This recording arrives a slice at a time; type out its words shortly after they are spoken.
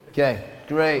Okay,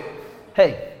 great.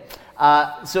 Hey,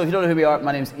 so if you don't know who we are,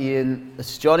 my name's Ian,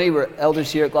 this is Johnny, we're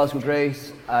elders here at Glasgow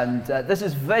Grace, and this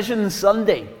is Vision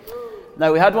Sunday.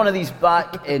 Now, we had one of these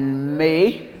back in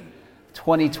May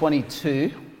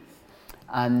 2022,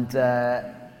 and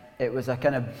it was a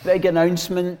kind of big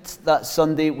announcement that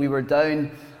Sunday. We were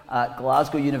down at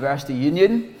Glasgow University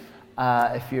Union,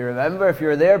 if you remember, if you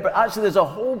were there, but actually there's a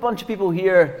whole bunch of people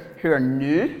here who are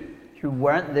new, who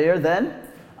weren't there then,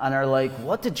 and are like,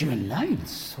 what did you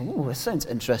announce? Oh, this sounds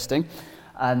interesting.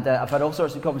 And I've had all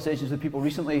sorts of conversations with people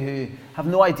recently who have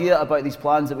no idea about these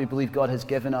plans that we believe God has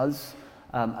given us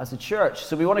as a church.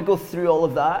 So we want to go through all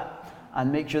of that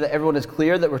and make sure that everyone is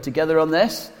clear that we're together on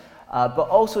this, but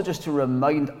also just to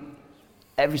remind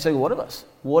every single one of us,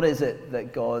 what is it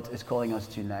that God is calling us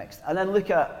to next? And then look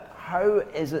at how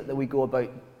is it that we go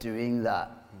about doing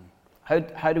that?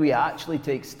 How do we actually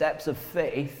take steps of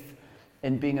faith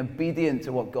in being obedient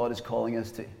to what God is calling us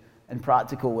to in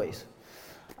practical ways?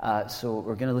 So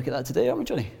we're going to look at that today, aren't we,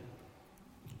 Johnny?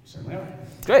 Certainly are.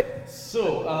 Great.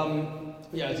 So,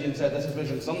 as Ian said, this is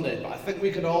Vision Sunday, but I think we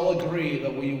can all agree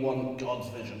that we want God's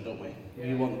vision, don't we?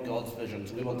 We want God's vision,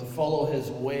 so we want to follow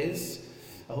His ways.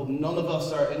 I hope none of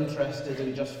us are interested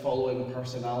in just following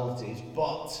personalities,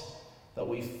 but that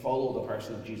we follow the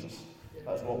person of Jesus.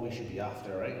 That's what we should be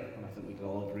after, right? And I think we can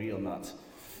all agree on that.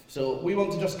 So we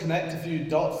want to just connect a few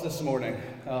dots this morning.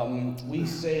 We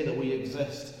say that we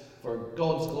exist for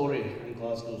God's glory and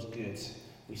Glasgow's good.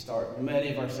 We start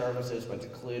many of our services by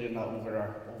declaring that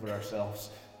over ourselves.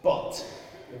 But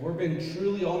if we're being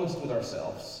truly honest with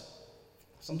ourselves,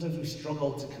 sometimes we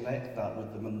struggle to connect that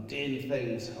with the mundane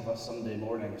things of a Sunday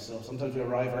morning. So sometimes we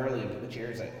arrive early and put the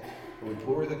chairs out, or we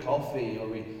pour the coffee, or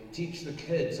we teach the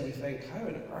kids, and we think, how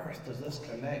on earth does this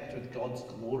connect with God's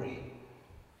glory?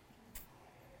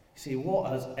 See,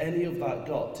 what has any of that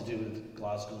got to do with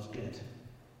Glasgow's good?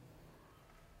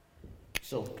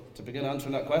 So, to begin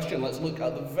answering that question, let's look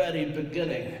at the very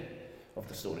beginning of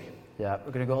the story. Yeah,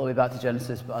 we're going to go all the way back to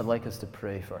Genesis, but I'd like us to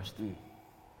pray first.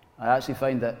 I actually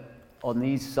find that on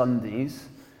these Sundays,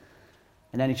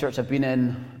 in any church I've been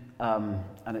in,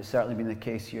 and it's certainly been the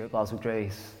case here at Glasgow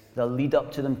Grace, the lead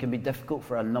up to them can be difficult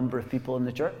for a number of people in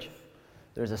the church.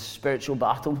 There's a spiritual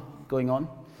battle going on.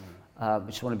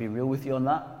 We just want to be real with you on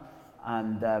that.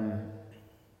 And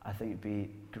I think it'd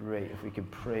be great if we could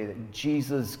pray that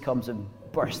Jesus comes and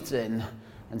bursts in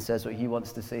and says what he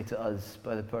wants to say to us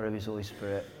by the power of his Holy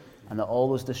Spirit, and that all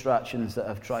those distractions that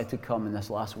have tried to come in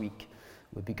this last week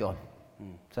would be gone.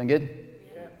 Sound good?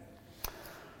 Yeah.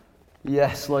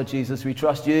 Yes, Lord Jesus, we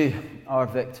trust you, our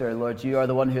victor. Lord, you are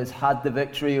the one who has had the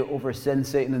victory over sin,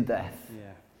 Satan, and death.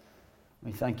 Yeah.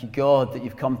 We thank you, God, that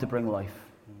you've come to bring life.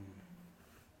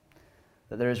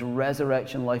 That there is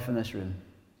resurrection life in this room.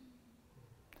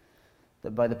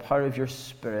 That by the power of your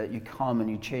Spirit, you come and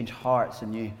you change hearts,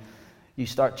 and you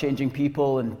start changing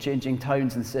people and changing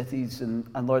towns and cities. And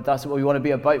Lord, that's what we want to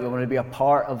be about. We want to be a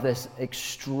part of this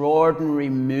extraordinary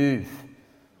move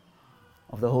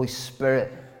of the Holy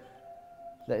Spirit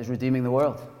that is redeeming the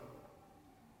world.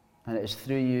 And it is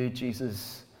through you,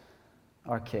 Jesus,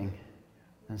 our King.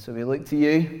 And so we look to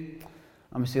you.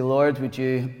 And we say, Lord, would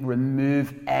you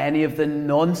remove any of the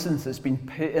nonsense that's been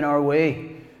put in our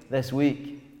way this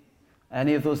week?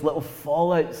 Any of those little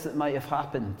fallouts that might have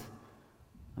happened.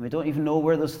 And we don't even know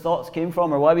where those thoughts came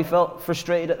from or why we felt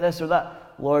frustrated at this or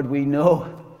that. Lord, we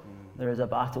know there is a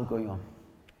battle going on.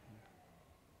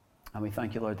 And we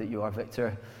thank you, Lord, that you are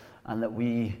victor and that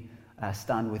we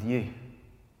stand with you.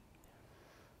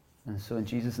 And so in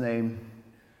Jesus' name,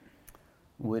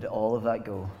 would all of that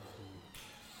go?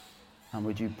 And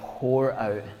would you pour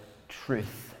out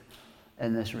truth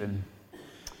in this room?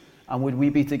 And would we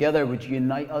be together? Would you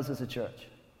unite us as a church?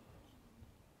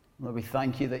 Lord, we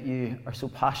thank you that you are so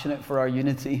passionate for our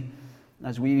unity.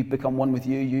 As we become one with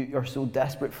you, you are so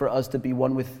desperate for us to be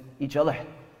one with each other.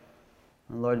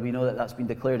 And Lord, we know that that's been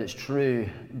declared, it's true,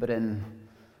 but in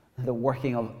the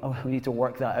working of, we need to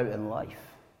work that out in life.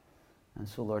 And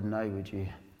so, Lord, now would you,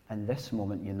 in this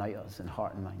moment, unite us in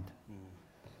heart and mind.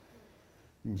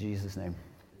 In Jesus' name.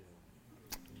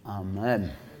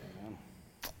 Amen.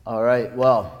 All right,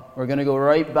 well, we're going to go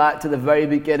right back to the very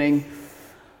beginning.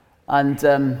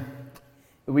 And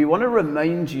we want to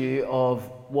remind you of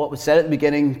what was said at the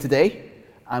beginning today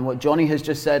and what Johnny has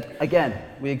just said. Again,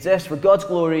 we exist for God's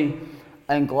glory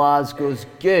and Glasgow's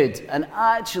good. And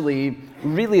actually,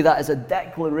 really, that is a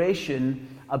declaration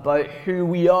about who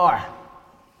we are.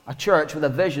 A church with a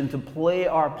vision to play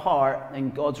our part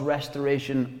in God's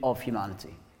restoration of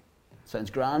humanity. Sounds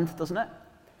grand, doesn't it?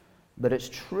 But it's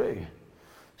true.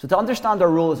 So to understand our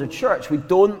role as a church, we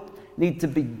don't need to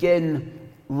begin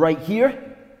right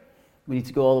here. we need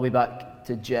to go all the way back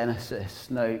to Genesis.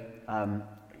 Now,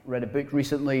 read a book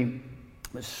recently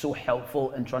that's so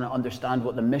helpful in trying to understand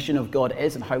what the mission of God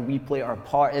is and how we play our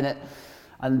part in it.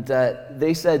 And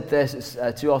they said this,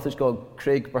 it's two authors called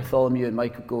Craig Bartholomew and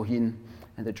Michael Goheen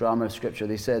in The Drama of Scripture.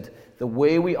 They said, the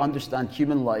way we understand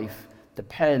human life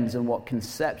depends on what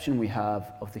conception we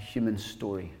have of the human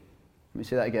story. Let me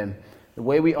say that again. The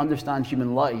way we understand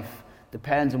human life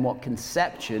depends on what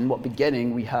conception, what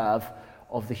beginning we have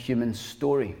of the human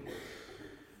story.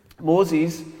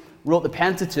 Moses wrote the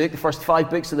Pentateuch, the first 5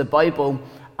 books of the Bible,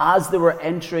 as they were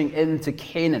entering into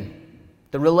Canaan.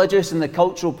 The religious and the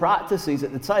cultural practices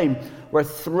at the time were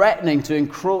threatening to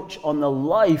encroach on the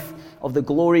life of the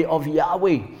glory of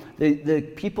Yahweh. The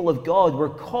people of God were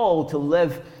called to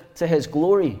live to his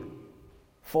glory,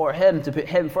 for him, to put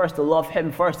him first, to love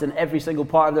him first in every single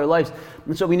part of their lives.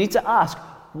 And so we need to ask,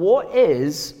 what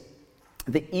is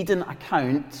the Eden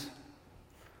account,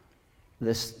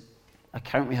 this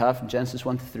account we have from Genesis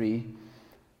 1 to 3,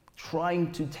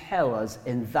 trying to tell us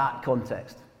in that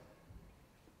context?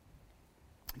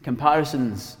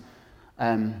 Comparisons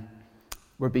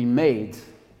were being made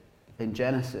in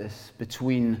Genesis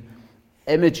between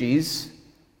images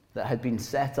that had been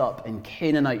set up in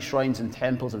Canaanite shrines and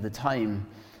temples of the time.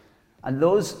 And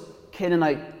those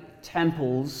Canaanite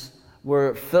temples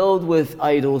were filled with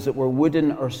idols that were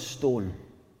wooden or stone.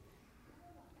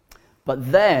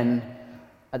 But then,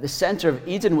 at the center of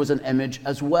Eden was an image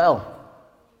as well,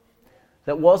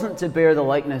 that wasn't to bear the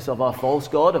likeness of a false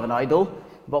god, of an idol,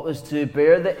 but was to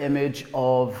bear the image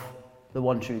of the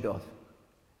one true God.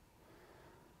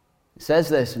 It says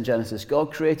this in Genesis,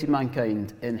 God created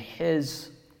mankind in his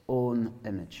own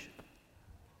image.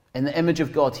 In the image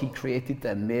of God, he created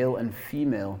them, male and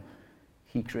female,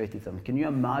 he created them. Can you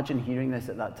imagine hearing this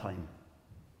at that time?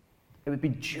 It would be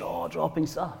jaw-dropping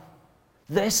stuff.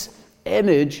 This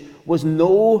image was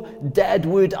no dead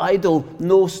wood idol,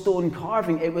 no stone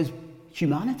carving. It was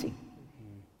humanity,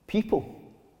 people.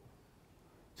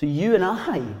 So you and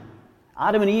I,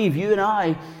 Adam and Eve, you and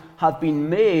I have been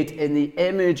made in the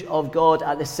image of God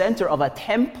at the center of a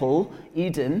temple,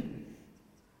 Eden,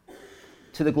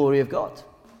 to the glory of God.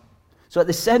 So at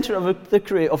the center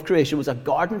of creation was a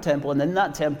garden temple, and in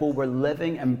that temple were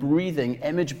living and breathing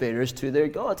image bearers to their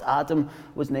God. Adam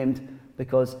was named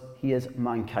because he is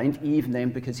mankind. Eve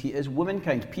named because he is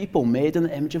womankind. People made in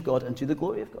the image of God and to the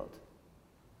glory of God.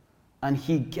 And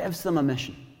he gives them a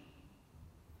mission.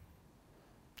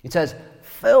 He says,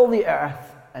 fill the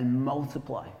earth and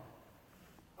multiply.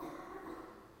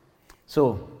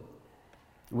 So,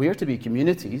 we are to be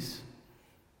communities,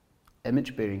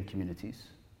 image-bearing communities,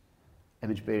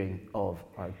 image-bearing of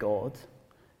our God,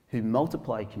 who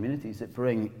multiply communities that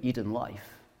bring Eden life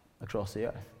across the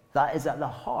earth. That is at the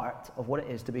heart of what it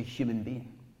is to be a human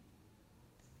being.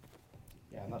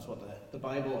 Yeah, and that's what the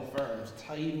Bible affirms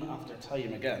time after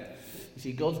time again. You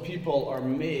see, God's people are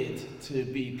made to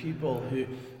be people who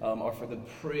are for the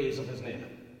praise of his name.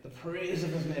 The praise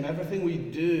of his name. Everything we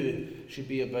do should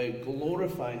be about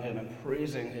glorifying him and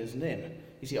praising his name.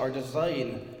 You see, our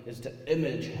design is to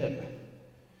image him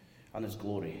and his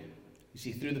glory. You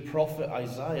see, through the prophet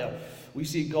Isaiah, we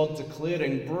see God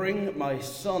declaring, bring my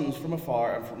sons from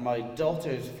afar and from my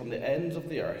daughters from the ends of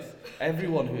the earth,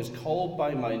 everyone who is called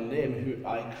by my name, who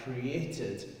I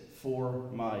created for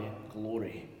my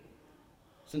glory.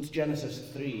 Since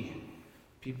Genesis 3,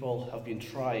 people have been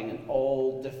trying in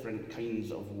all different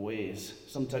kinds of ways,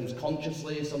 sometimes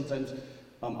consciously, sometimes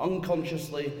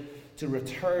unconsciously, to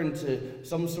return to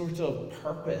some sort of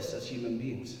purpose as human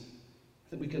beings.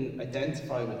 I think we can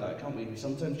identify with that, can't we? We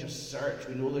sometimes just search.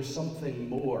 We know there's something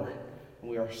more, and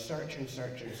we are searching.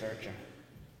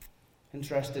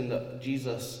 Interesting that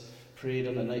Jesus prayed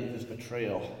on the night of his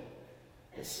betrayal.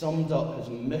 It summed up his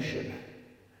mission.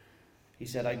 He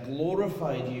said, I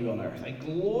glorified you on earth. I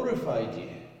glorified you.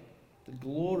 The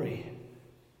glory,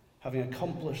 having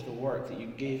accomplished the work that you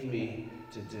gave me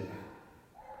to do.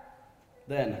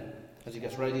 Then, as he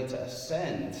gets ready to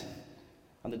ascend,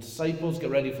 and the disciples get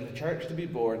ready for the church to be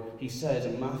born, he says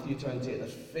in Matthew 28,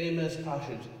 this famous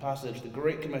passage, the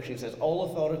Great Commission, he says,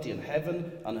 all authority in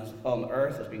heaven and on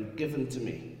earth has been given to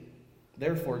me.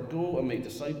 Therefore go and make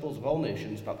disciples of all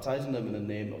nations, baptizing them in the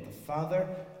name of the Father,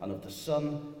 and of the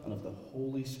Son, and of the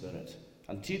Holy Spirit,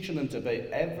 and teaching them to obey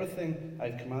everything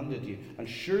I've commanded you. And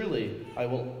surely I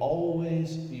will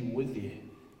always be with you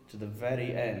to the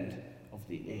very end of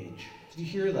the age. Did you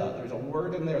hear that? There's a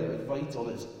word in there that is vital.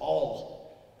 It's all.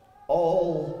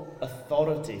 All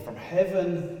authority from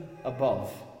heaven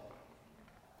above.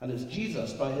 And it's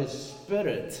Jesus, by his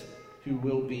Spirit, who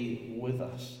will be with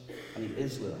us. And he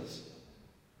is with us.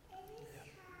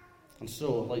 And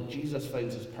so, like Jesus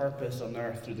finds his purpose on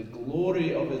earth through the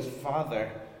glory of his Father,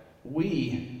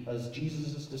 we, as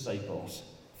Jesus' disciples,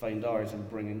 find ours in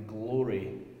bringing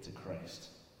glory to Christ.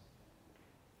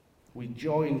 We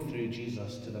join through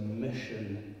Jesus to the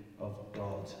mission of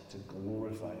God to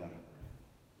glorify him.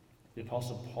 The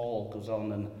Apostle Paul goes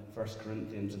on in 1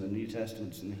 Corinthians in the New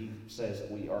Testament, and he says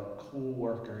that we are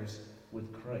co-workers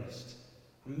with Christ.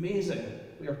 Amazing!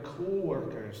 We are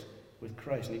co-workers with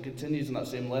Christ. And he continues in that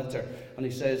same letter, and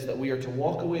he says that we are to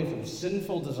walk away from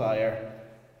sinful desire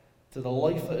to the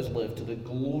life that is lived, to the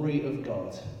glory of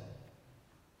God.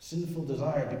 Sinful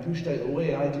desire be pushed out of the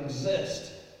way. I'd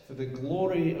exist for the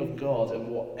glory of God in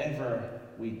whatever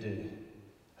we do.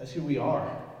 That's who we are.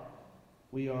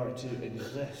 We are to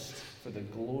exist for the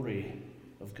glory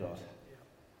of God.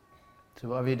 So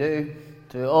whatever you do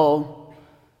it all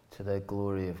to the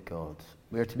glory of God.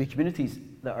 We are to be communities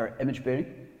that are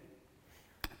image-bearing.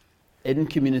 In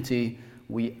community,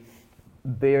 we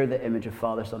bear the image of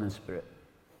Father, Son, and Spirit,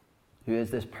 who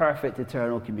is this perfect,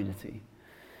 eternal community.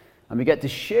 And we get to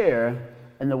share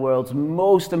in the world's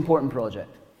most important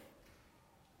project.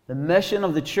 The mission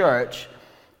of the church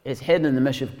is hidden in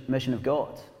the mission of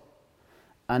God.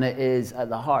 And it is at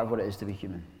the heart of what it is to be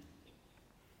human.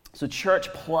 So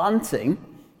church planting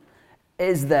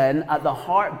is then at the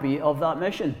heartbeat of that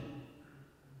mission.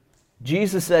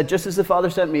 Jesus said, just as the Father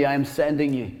sent me, I am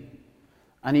sending you.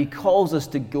 And he calls us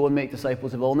to go and make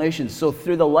disciples of all nations. So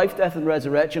through the life, death, and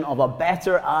resurrection of a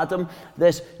better Adam,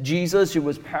 this Jesus who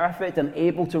was perfect and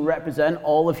able to represent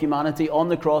all of humanity on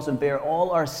the cross and bear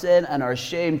all our sin and our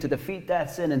shame to defeat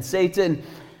death, sin, and Satan,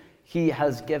 he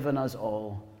has given us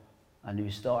all a new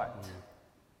start.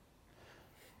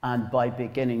 And by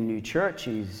beginning new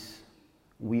churches,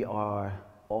 we are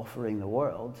offering the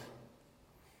world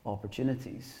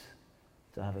opportunities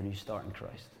to have a new start in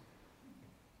Christ,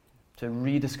 to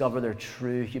rediscover their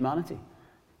true humanity,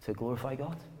 to glorify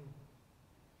God.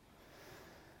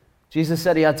 Jesus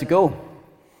said he had to go,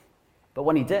 but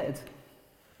when he did,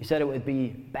 he said it would be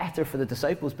better for the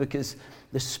disciples because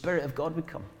the Spirit of God would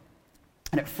come.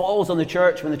 And it falls on the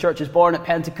church when the church is born at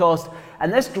Pentecost.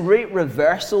 And this great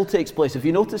reversal takes place. If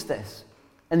you notice this,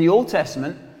 in the Old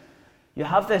Testament, you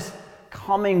have this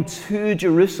coming to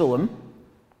Jerusalem.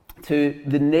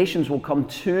 The nations will come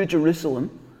to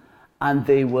Jerusalem and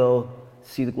they will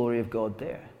see the glory of God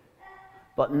there.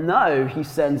 But now he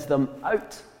sends them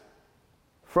out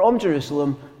from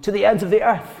Jerusalem to the ends of the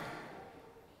earth,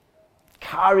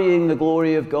 carrying the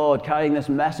glory of God, carrying this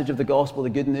message of the gospel, the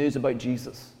good news about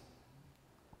Jesus.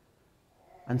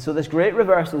 And so this great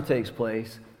reversal takes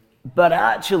place, but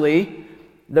actually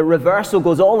the reversal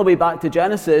goes all the way back to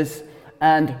Genesis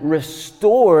and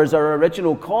restores our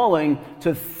original calling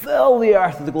to fill the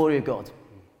earth with the glory of God.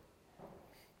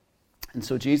 And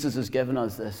so Jesus has given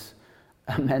us this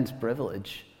immense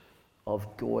privilege of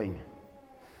going.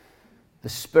 The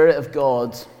Spirit of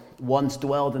God once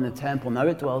dwelled in the temple, now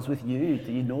it dwells with you.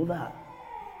 Do you know that?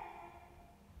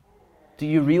 Do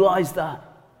you realize that?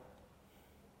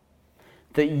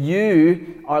 That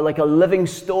you are like a living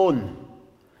stone,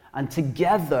 and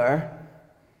together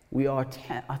we are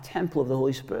a temple of the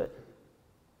Holy Spirit.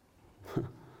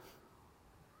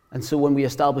 And so when we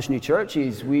establish new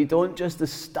churches, we don't just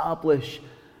establish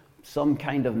some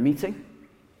kind of meeting.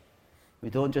 We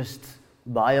don't just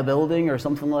buy a building or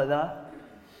something like that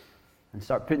and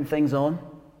start putting things on.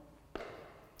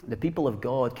 The people of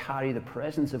God carry the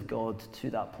presence of God to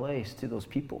that place, to those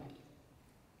people.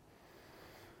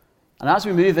 And as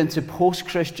we move into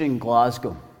post-Christian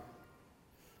Glasgow,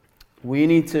 we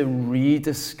need to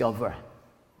rediscover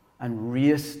and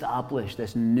reestablish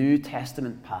this New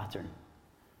Testament pattern.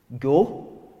 Go,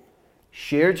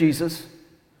 share Jesus.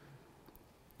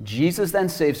 Jesus then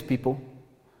saves people,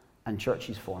 and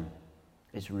churches form.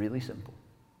 It's really simple.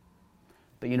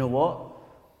 But you know what?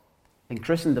 In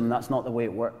Christendom, that's not the way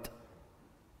it worked.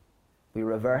 We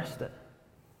reversed it.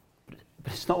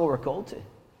 But it's not what we're called to.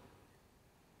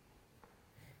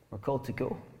 We're called to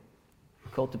go.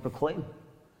 We're called to proclaim.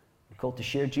 We're called to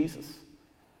share Jesus.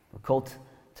 We're called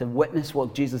to witness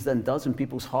what Jesus then does in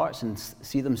people's hearts and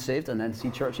see them saved and then see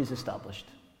churches established.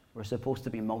 We're supposed to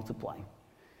be multiplying.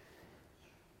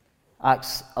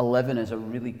 Acts 11 is a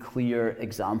really clear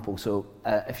example. So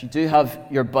if you do have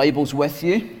your Bibles with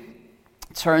you,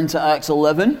 turn to Acts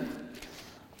 11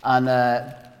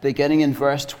 and beginning in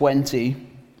verse 20,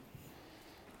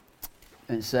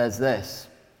 it says this.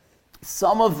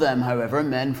 Some of them, however,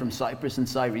 men from Cyprus and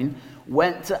Cyrene,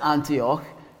 went to Antioch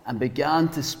and began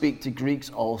to speak to Greeks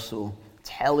also,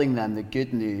 telling them the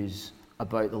good news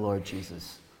about the Lord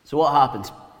Jesus. So what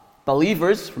happens?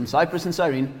 Believers from Cyprus and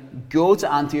Cyrene go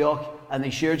to Antioch and they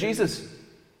share Jesus.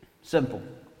 Simple,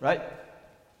 right?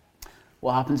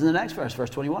 What happens in the next verse,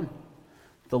 verse 21?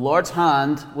 The Lord's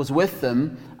hand was with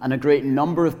them, and a great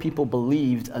number of people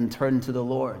believed and turned to the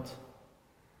Lord.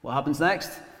 What happens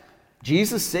next?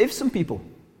 Jesus saves some people.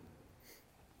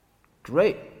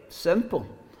 Great, simple.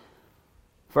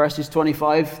 Verses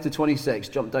 25 to 26,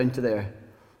 jump down to there.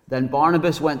 Then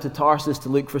Barnabas went to Tarsus to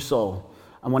look for Saul,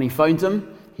 and when he found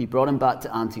him, he brought him back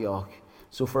to Antioch.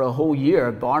 So for a whole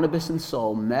year, Barnabas and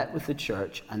Saul met with the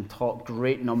church and taught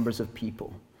great numbers of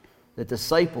people. The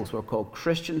disciples were called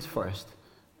Christians first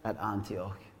at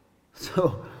Antioch.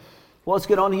 So, what's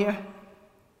going on here?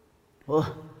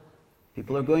 Well,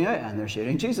 people are going out and they're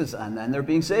sharing Jesus, and then they're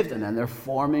being saved, and then they're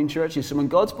forming churches. So when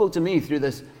God spoke to me through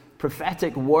this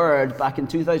prophetic word back in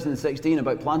 2016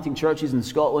 about planting churches in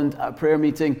Scotland at a prayer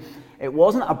meeting, it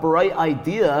wasn't a bright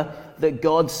idea that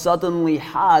God suddenly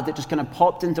had that just kind of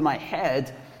popped into my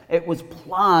head. It was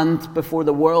planned before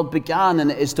the world began,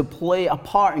 and it is to play a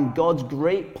part in God's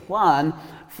great plan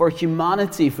for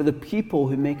humanity, for the people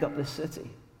who make up this city.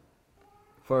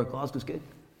 For Glasgow's good.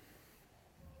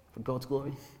 For God's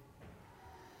glory.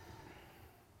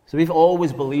 So we've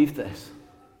always believed this,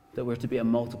 that we're to be a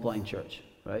multiplying church,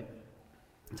 right?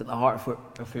 It's at the heart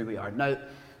of who we are. Now,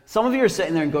 some of you are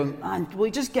sitting there and going, man, will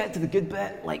we just get to the good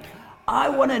bit? Like, I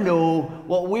want to know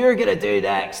what we're going to do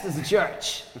next as a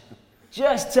church.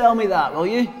 Just tell me that, will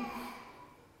you?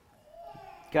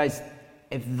 Guys,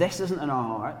 if this isn't in our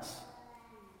hearts,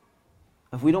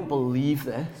 if we don't believe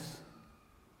this,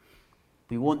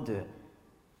 we won't do it.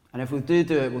 And if we do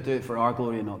it, we'll do it for our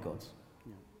glory and not God's.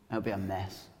 It'll be a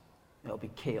mess. It'll be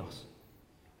chaos.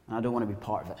 And I don't want to be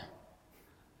part of it.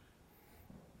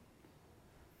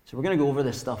 So we're going to go over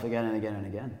this stuff again and again and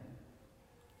again.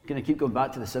 We're going to keep going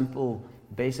back to the simple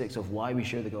basics of why we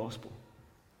share the gospel.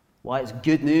 Why it's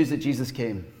good news that Jesus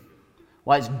came.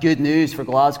 Why it's good news for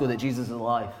Glasgow that Jesus is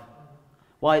alive.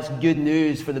 Why it's good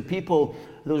news for the people,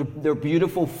 their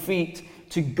beautiful feet,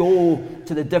 to go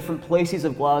to the different places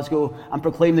of Glasgow and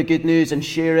proclaim the good news and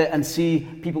share it and see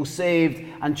people saved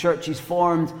and churches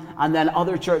formed and then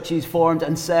other churches formed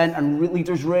and sent and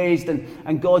leaders raised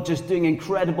and God just doing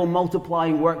incredible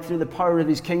multiplying work through the power of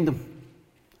his kingdom.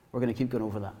 We're going to keep going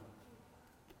over that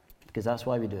because that's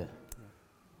why we do it.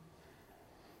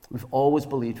 We've always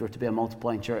believed we're to be a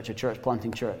multiplying church, a church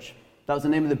planting church. That was the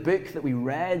name of the book that we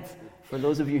read for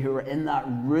those of you who were in that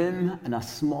room in a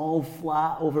small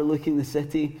flat overlooking the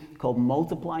city called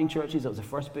Multiplying Churches. That was the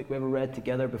first book we ever read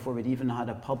together before we'd even had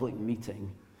a public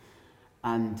meeting.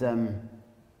 And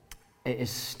it is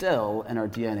still in our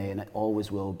DNA, and it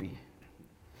always will be.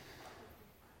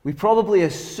 We probably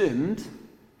assumed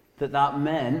that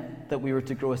meant that we were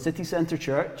to grow a city centre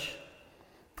church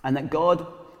and that God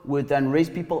would then raise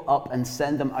people up and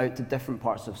send them out to different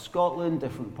parts of Scotland,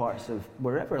 different parts of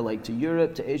wherever, like to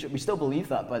Europe, to Asia. We still believe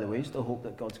that, by the way. Still hope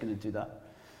that God's going to do that.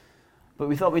 But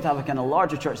we thought we'd have a kind of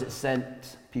larger church that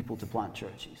sent people to plant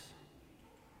churches.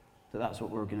 So that's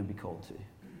what we're going to be called to.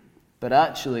 But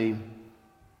actually,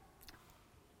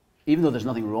 even though there's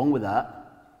nothing wrong with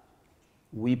that,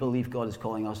 we believe God is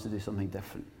calling us to do something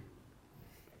different.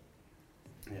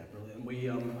 Yeah,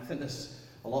 brilliant. I think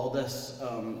a lot of this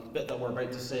bit that we're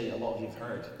about to say, a lot of you've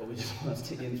heard, but we just want to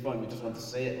take Ian's point. We just want to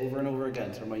say it over and over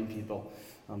again to remind people.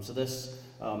 So this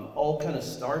all kind of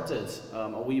started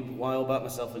a wee while back.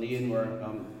 Myself and Ian were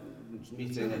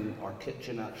meeting in our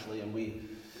kitchen actually, and we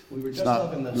were just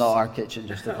having this. Not our kitchen,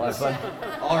 just to clarify.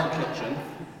 Our kitchen,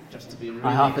 just to be really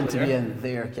I happen clear. to be in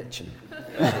their kitchen.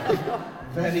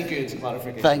 Very good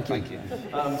clarification. Thank you.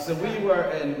 So we were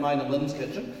in mine and Lynn's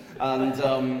kitchen,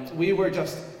 and we were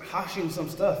just hashing some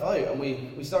stuff out, and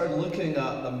we started looking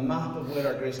at the map of where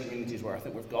our Grace communities were. I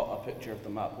think we've got a picture of the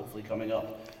map hopefully coming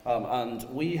up. And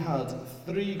we had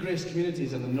 3 Grace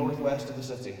communities in the northwest of the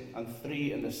city and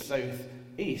 3 in the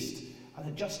southeast. And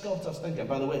it just got us thinking.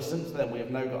 By the way, since then we have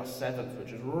now got a 7th,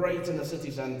 which is right in the city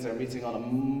centre, meeting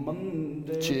on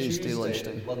a Tuesday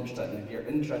lunchtime. If you're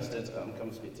interested,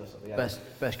 come speak to us at the end.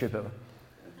 Best group ever.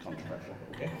 Controversial,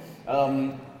 okay.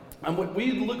 And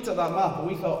we looked at that map and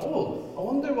we thought, I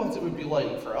wonder what it would be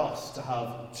like for us to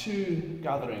have 2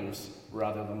 gatherings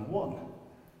rather than 1.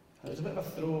 It was a bit of a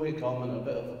throwaway comment, a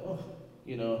bit of,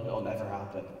 it'll never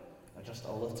happen. Just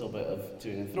a little bit of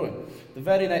toing and throwing. The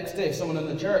very next day, someone in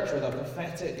the church with a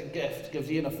prophetic gift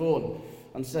gives Ian a phone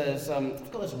and says,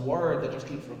 I've got this word that just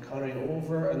keeps recurring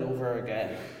over and over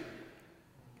again.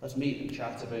 Let's meet and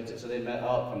chat about it. So they met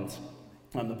up,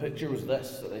 and the picture was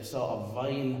this, that they saw a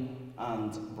vine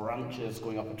and branches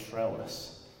going up a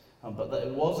trellis. But that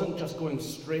it wasn't just going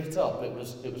straight up, it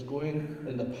was going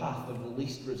in the path of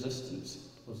least resistance.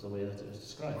 was the way that it was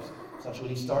described. So actually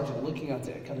when he started looking at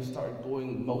it, it kind of started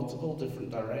going multiple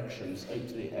different directions out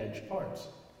to the edge parts.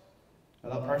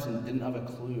 Now that person didn't have a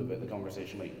clue about the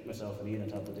conversation like myself and Ian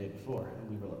had had the day before, and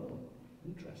we were like, oh,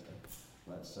 interesting.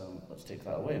 Let's take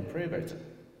that away and pray about it.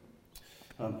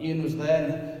 Ian was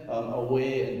then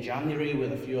away in January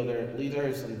with a few other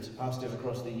leaders and pastors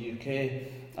across the UK,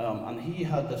 and he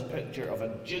had this picture of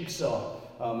a jigsaw,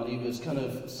 and he was kind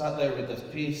of sat there with this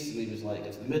piece, and he was like,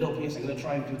 it's the middle piece, I'm going to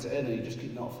try and put it in, and he just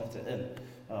could not fit it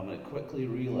in. And it quickly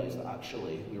realised that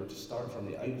actually we were to start from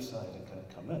the outside and kind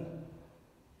of come in.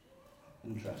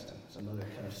 Interesting. It's another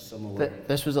kind of similar...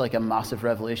 This was like a massive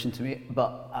revelation to me,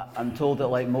 but I'm told that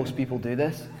like most people do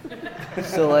this.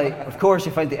 So like, of course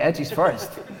you find the edges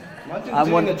first. Imagine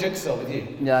doing a jigsaw with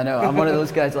you. Yeah, I know. I'm one of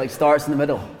those guys that like starts in the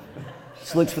middle,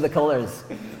 just looks for the colours.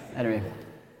 Anyway,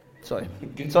 sorry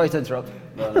to interrupt.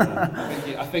 No.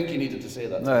 I think you needed to say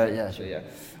that. All right, yeah, sure. Yeah.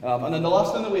 And then the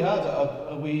last thing that we had,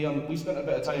 we spent a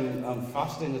bit of time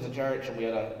fasting as a church, and we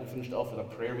finished it off with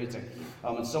a prayer meeting.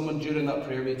 And someone during that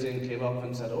prayer meeting came up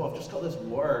and said, "Oh, I've just got this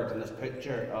word and this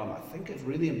picture. I think it's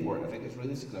really important. I think it's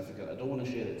really significant. I don't want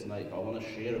to share it tonight, but I want to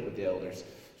share it with the elders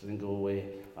so they can go away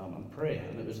and pray."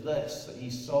 And it was this, that he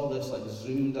saw this like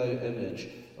zoomed out image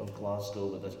of Glasgow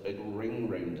with this big ring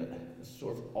round it, this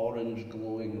sort of orange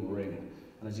glowing ring.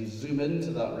 And as you zoom into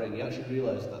that ring, you actually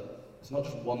realise that it's not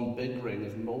just one big ring,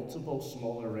 there's multiple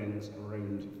smaller rings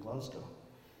around Glasgow.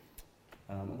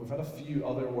 We've had a few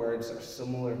other words that are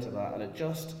similar to that, and it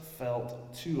just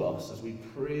felt to us as we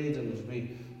prayed and as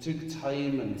we took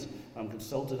time and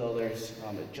consulted others,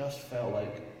 it just felt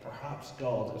like perhaps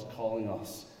God is calling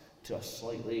us to a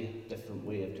slightly different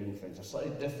way of doing things, a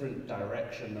slightly different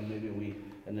direction than maybe we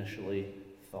initially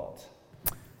thought.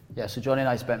 Yeah, so Johnny and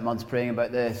I spent months praying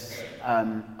about this,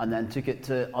 and then took it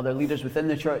to other leaders within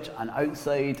the church and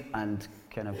outside, and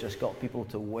kind of just got people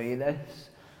to weigh this.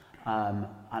 And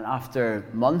after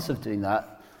months of doing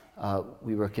that,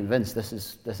 we were convinced this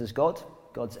is God.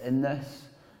 God's in this.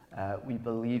 We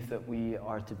believe that we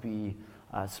are to be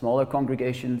smaller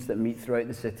congregations that meet throughout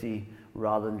the city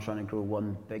rather than trying to grow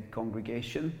one big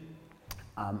congregation,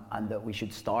 and that we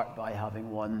should start by having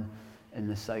one in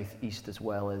the southeast as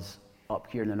well as up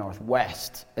here in the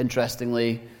northwest.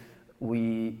 Interestingly,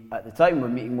 we at the time were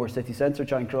meeting more city centre,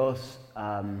 Charing Cross,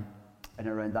 and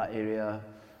around that area,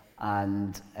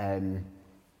 and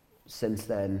since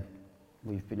then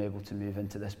we've been able to move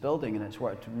into this building, and it's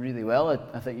worked really well.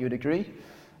 I think you would agree.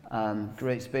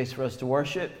 Great space for us to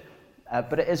worship,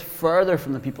 but it is further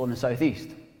from the people in the southeast,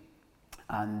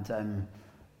 and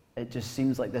it just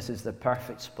seems like this is the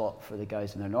perfect spot for the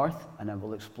guys in the north, and then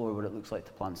we'll explore what it looks like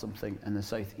to plant something in the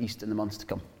southeast in the months to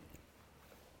come.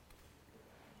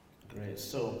 Great.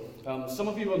 So, some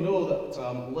of you will know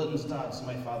that Lynn's dad, so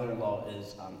my father-in-law,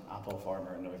 is an apple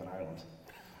farmer in Northern Ireland.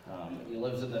 He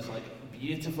lives in this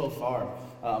beautiful farm,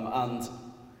 and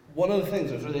one of the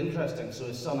things that was really interesting, so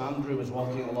his son Andrew was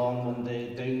walking along one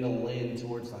day down the lane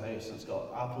towards the house, and it's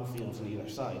got apple fields on either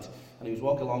side, and he was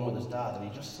walking along with his dad, and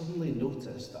he just suddenly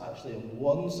noticed that actually on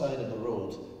one side of the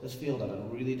road, this field had a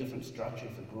really different strategy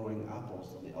for growing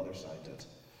apples than the other side did.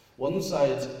 One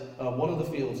of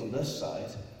the fields on this side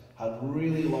had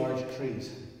really large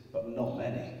trees, but not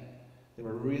many. They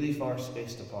were really far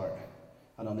spaced apart.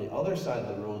 And on the other side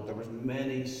of the road, there was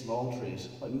many small trees,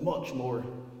 much more,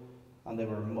 and they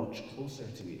were much closer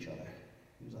to each other.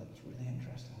 He was like, it's really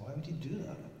interesting. Why would you do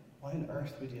that? Why on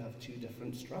earth would you have two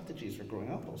different strategies for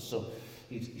growing apples? So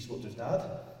he spoke to his dad,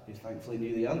 who thankfully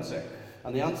knew the answer.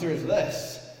 And the answer is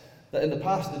this, that in the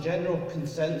past, the general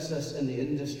consensus in the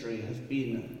industry has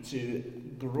been to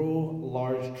grow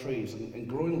large trees, and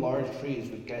growing large trees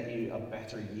would get you a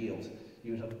better yield.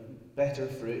 You would have better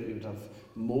fruit, you would have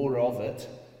more of it,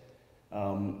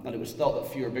 and it was thought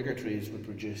that fewer bigger trees would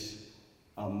produce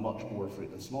much more fruit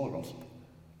than smaller ones.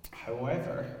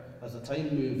 However, as the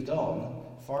time moved on,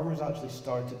 farmers actually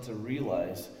started to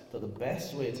realise that the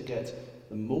best way to get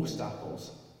the most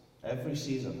apples every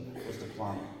season was to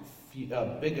plant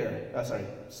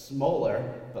smaller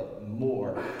but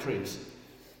more trees.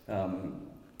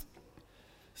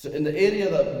 So in the area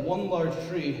that one large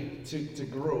tree took to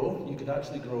grow, you could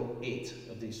actually grow 8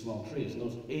 of these small trees. And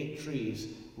those 8 trees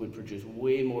would produce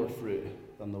way more fruit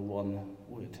than the one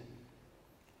would.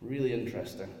 Really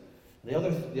interesting. The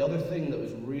other thing that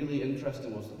was really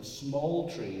interesting was that the small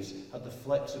trees had the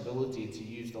flexibility to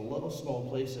use the little small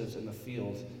places in the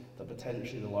field that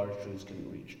potentially the large trees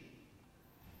couldn't reach.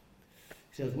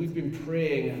 He says, we've been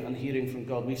praying and hearing from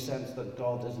God. We sense that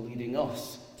God is leading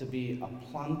us to be a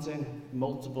planting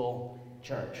multiple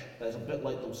church that is a bit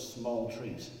like those small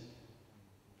trees.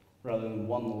 rather than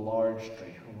one large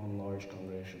tree or one large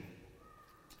congregation.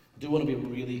 I do want to be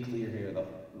really clear here, though.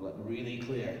 Like, really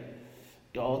clear.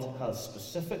 God has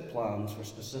specific plans for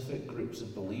specific groups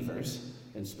of believers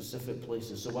in specific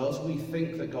places. So whilst we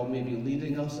think that God may be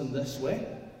leading us in this way,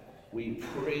 we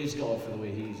praise God for the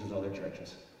way he uses other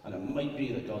churches. And it might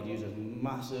be that God uses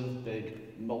massive,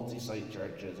 big, multi-site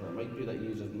churches, or it might be that he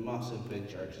uses massive, big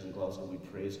churches in Glasgow. We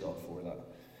praise God for that.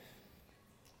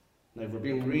 Now, if we're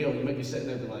being real, you might be sitting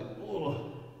there being like,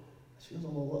 oh, this feels a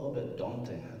little bit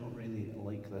daunting. I don't really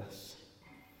like this.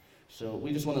 So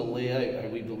we just want to lay out how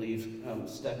we believe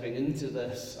stepping into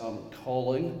this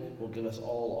calling will give us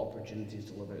all opportunities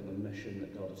to live out the mission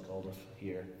that God has called us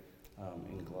here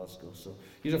in Glasgow. So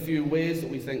here's a few ways that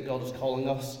we think God is calling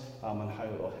us and how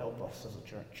it will help us as a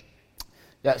church.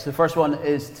 Yeah, so the first one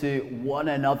is to one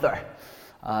another.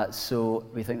 So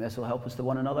we think this will help us to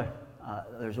one another.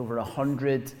 There's over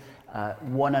 100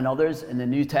 one another's in the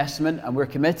New Testament, and we're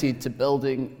committed to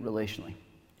building relationally.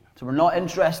 So we're not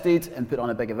interested in putting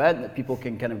on a big event that people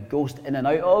can kind of ghost in and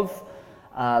out of.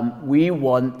 We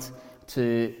want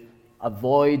to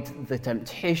avoid the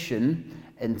temptation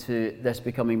into this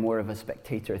becoming more of a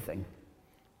spectator thing.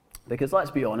 Because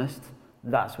let's be honest,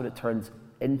 that's what it turns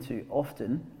into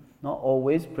often. Not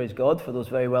always, praise God, for those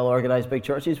very well organized big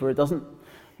churches where it doesn't.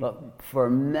 But for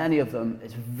many of them,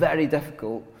 it's very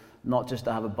difficult not just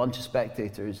to have a bunch of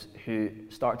spectators who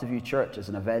start to view church as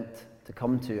an event to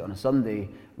come to on a Sunday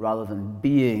rather than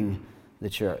being the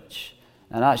church.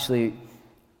 And actually,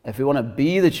 if we want to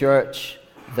be the church,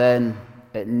 then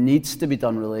it needs to be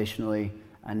done relationally,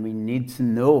 and we need to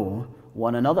know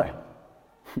one another.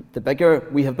 The bigger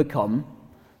we have become,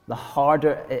 the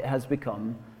harder it has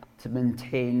become to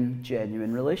maintain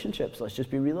genuine relationships. Let's just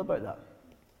be real about that.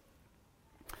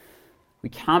 We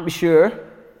can't be sure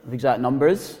of exact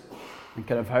numbers and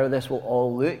kind of how this will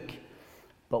all look,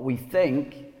 but we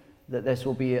think that this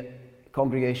will be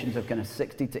congregations of kind of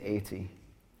 60 to 80.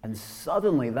 And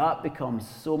suddenly that becomes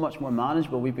so much more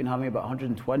manageable. We've been having about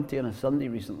 120 on a Sunday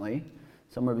recently,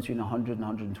 somewhere between 100 and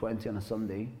 120 on a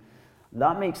Sunday.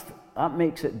 That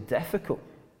makes it difficult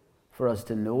for us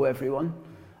to know everyone.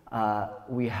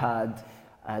 We had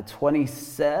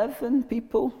 27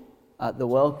 people at the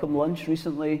welcome lunch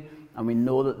recently, and we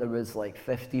know that there was like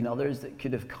 15 others that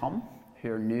could have come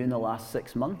who are new in the last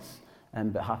 6 months,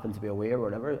 but happened to be away or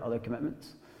whatever, other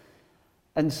commitments.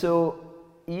 And so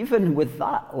even with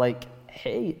that, like,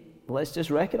 hey, let's just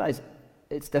recognize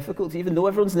it's difficult to even know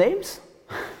everyone's names.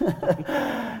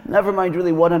 Never mind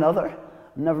really one another.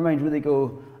 Never mind really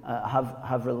go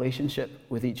have relationship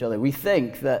with each other. We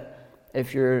think that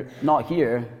if you're not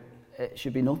here, it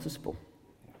should be noticeable.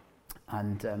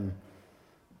 And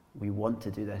we want to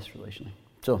do this relationally.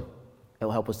 So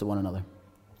it'll help us to one another.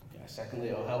 Yeah, secondly,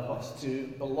 it'll help us to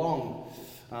belong.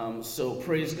 So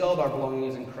praise God, our belonging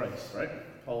is in Christ, right?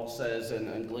 Paul says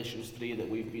in Galatians 3 that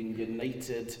we've been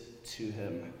united to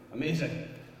him. Amazing.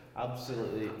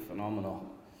 Absolutely phenomenal.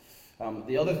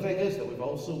 The other thing is that we've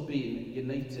also been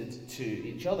united to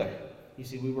each other. You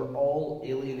see, we were all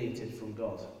alienated from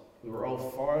God. We were all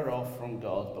far off from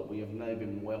God, but we have now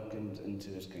been welcomed into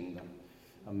his kingdom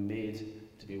and made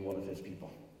to be one of his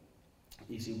people.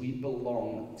 You see, we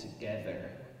belong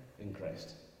together in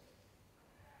Christ.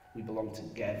 We belong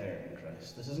together in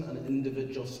Christ. This isn't an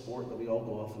individual sport that we all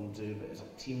go off and do, but it's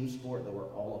a team sport that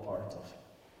we're all a part of.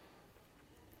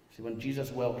 See, when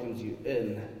Jesus welcomes you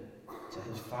in to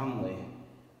his family,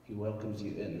 he welcomes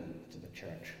you in to the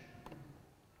church.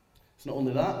 It's not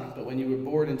only that, but when you were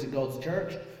born into God's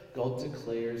church, God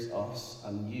declares us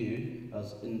and you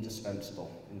as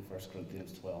indispensable in 1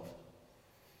 Corinthians 12.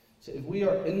 So if we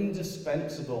are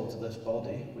indispensable to this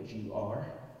body, which you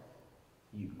are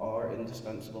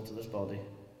indispensable to this body,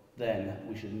 then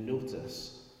we should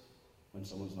notice when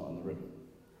someone's not in the room.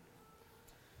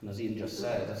 And as Ian just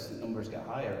said, as the numbers get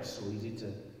higher, it's so easy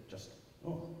to just,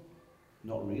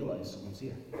 not realise someone's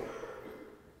here.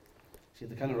 See,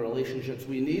 the kind of relationships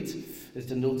we need is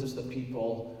to notice that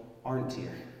people aren't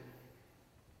here.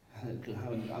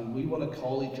 And we want to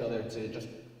call each other to just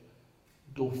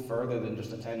go further than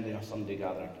just attending a Sunday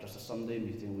gathering, just a Sunday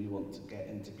meeting. We want to get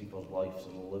into people's lives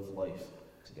and live life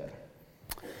together.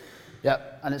 Yeah,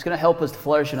 and it's going to help us to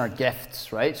flourish in our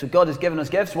gifts, right? So God has given us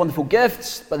gifts, wonderful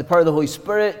gifts, by the power of the Holy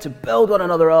Spirit, to build one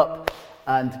another up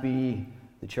and to be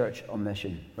the church on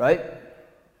mission, right?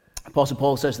 Apostle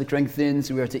Paul says to the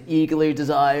Corinthians, we are to eagerly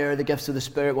desire the gifts of the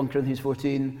Spirit, 1 Corinthians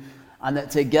 14, and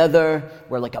that together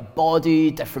we're like a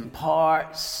body, different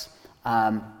parts,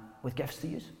 with gifts to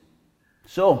use.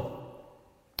 So,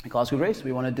 at Glasgow Grace,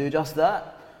 we want to do just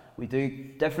that. We do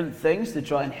different things to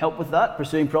try and help with that.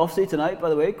 Pursuing Prophecy tonight, by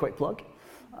the way, quick plug.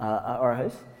 at our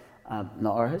house.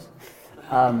 Not our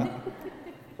house.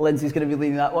 Lindsay's going to be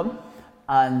leading that one,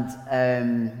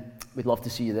 and we'd love to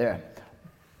see you there.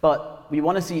 But we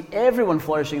want to see everyone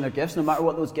flourishing in their gifts, no matter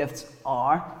what those gifts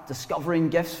are, discovering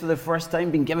gifts for the first time,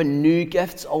 being given new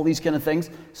gifts, all these kind of things.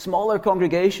 Smaller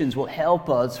congregations will help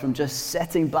us from just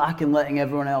sitting back and letting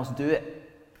everyone else do it.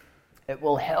 It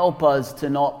will help us to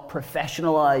not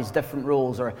professionalize different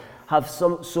roles or have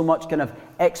so much kind of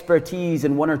expertise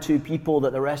in one or two people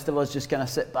that the rest of us just kind of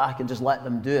sit back and just let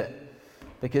them do it.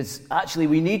 Because actually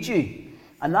we need you.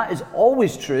 And that is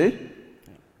always true,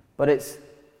 but it's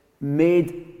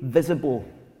made visible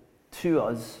to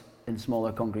us in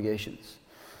smaller congregations.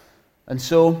 And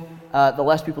so, the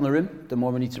less people in the room, the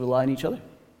more we need to rely on each other.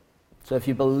 So if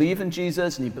you believe in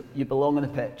Jesus and you belong on the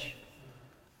pitch,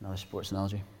 another sports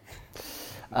analogy,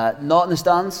 not in the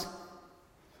stands,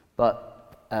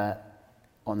 but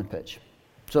on the pitch.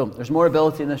 So there's more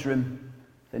ability in this room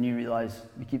than you realize.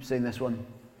 We keep saying this one.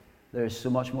 There's so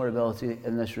much more ability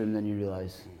in this room than you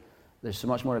realize. There's so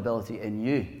much more ability in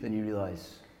you than you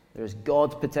realize. There's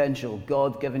God's potential,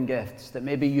 God-given gifts that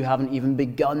maybe you haven't even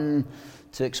begun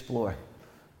to explore.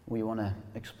 We want to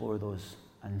explore those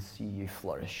and see you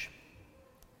flourish.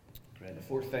 Great. The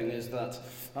fourth thing is that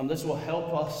this will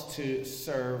help us to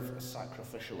serve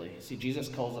sacrificially. See, Jesus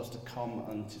calls us to come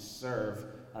and to serve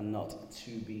and not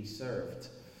to be served.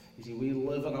 You see, we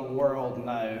live in a world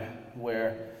now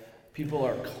where people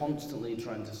are constantly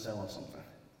trying to sell us something.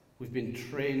 We've been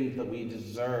trained that we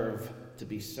deserve to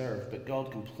be served, but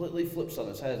God completely flips on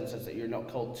its head and says that you're not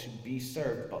called to be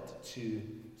served, but to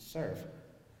serve.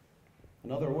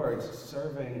 In other words,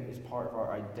 serving is part of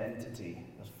our identity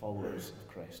as followers of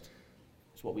Christ.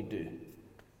 It's what we do.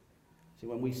 See,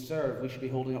 when we serve, we should be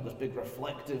holding up this big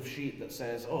reflective sheet that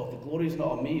says, oh, the glory's not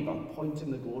on me, but I'm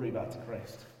pointing the glory back to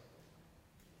Christ.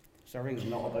 Serving is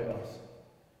not about us.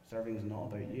 Serving is not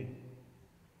about you.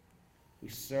 We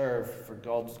serve for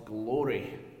God's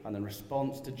glory and in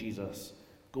response to Jesus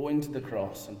going to the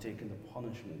cross and taking the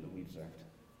punishment that we deserved.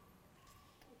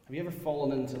 Have you ever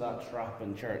fallen into that trap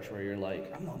in church where you're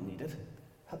like, I'm not needed.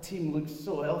 That team looks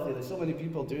so healthy. There's so many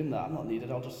people doing that. I'm not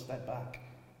needed. I'll just step back.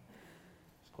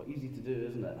 It's quite easy to do,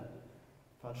 isn't it?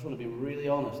 But I just want to be really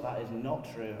honest. That is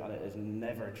not true, and it is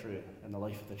never true in the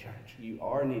life of the church. You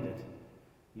are needed.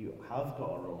 You have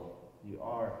got a role. You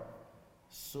are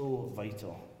so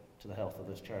vital to the health of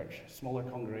this church. Smaller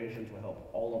congregations will help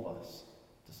all of us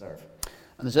to serve.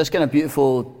 And there's this kind of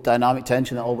beautiful dynamic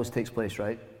tension that always takes place,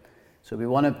 right? So we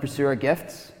want to pursue our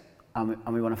gifts, and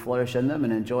we want to flourish in them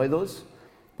and enjoy those,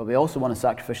 but we also want to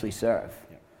sacrificially serve.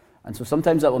 Yeah. And so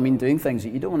sometimes that will mean doing things that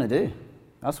you don't want to do.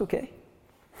 That's okay.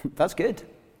 That's good.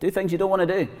 Do things you don't want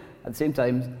to do. At the same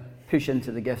time, push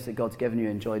into the gifts that God's given you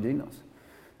and enjoy doing those.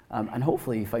 And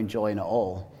hopefully you find joy in it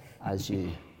all as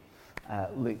you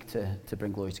look to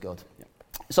bring glory to God. Yeah.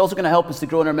 It's also going to help us to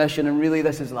grow in our mission, and really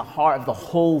this is the heart of the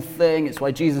whole thing. It's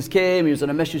why Jesus came. He was on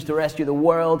a mission to rescue the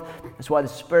world. It's why the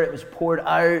Spirit was poured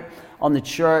out on the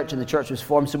church, and the church was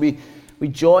formed. So we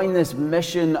join this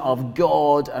mission of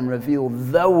God and reveal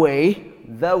the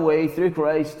way through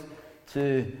Christ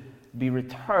to be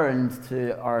returned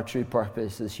to our true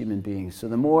purpose as human beings. So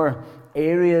the more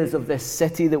areas of this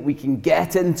city that we can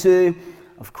get into,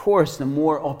 of course, the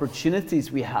more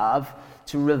opportunities we have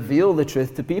to reveal the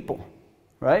truth to people,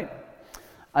 right?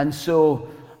 And so,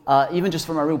 even just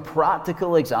from a real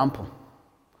practical example,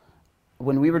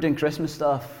 when we were doing Christmas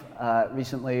stuff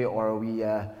recently, or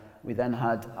we then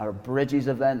had our Bridges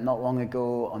event not long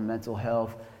ago on mental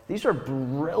health, these are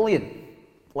brilliant,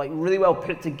 like really well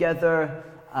put together.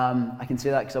 I can say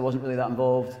that because I wasn't really that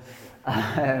involved.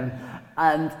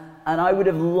 And I would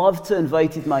have loved to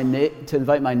invite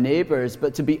my neighbours,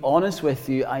 but to be honest with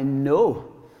you, I know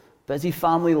busy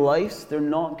family lives, they're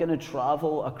not going to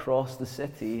travel across the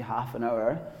city half an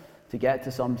hour to get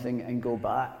to something and go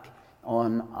back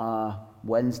on a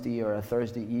Wednesday or a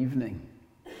Thursday evening.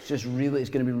 It's going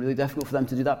to be really difficult for them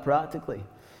to do that practically.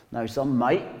 Now, some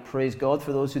might, praise God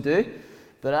for those who do,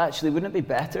 but actually, wouldn't it be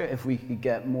better if we could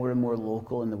get more and more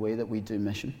local in the way that we do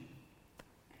mission?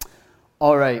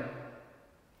 All right.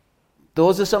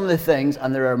 Those are some of the things,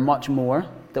 and there are much more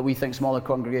that we think smaller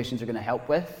congregations are going to help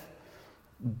with.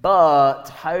 But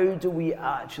how do we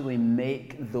actually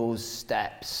make those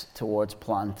steps towards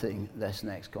planting this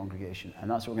next congregation? And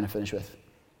that's what we're going to finish with.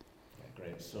 Okay,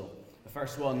 great. So the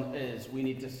first one is we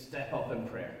need to step up in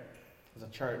prayer. As a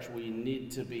church, we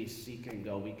need to be seeking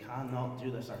God. We cannot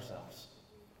do this ourselves.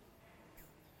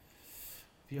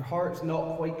 If your heart's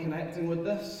not quite connecting with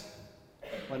this,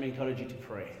 let me encourage you to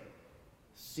pray.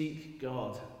 Seek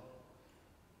God.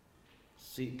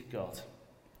 Seek God.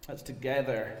 Let's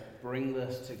together bring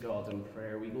this to God in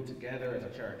prayer. We go together as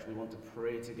a church. We want to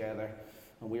pray together.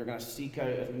 And we are going to seek out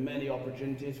as many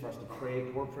opportunities for us to pray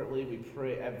corporately. We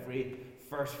pray every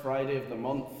first Friday of the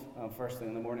month, first thing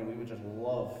in the morning. We would just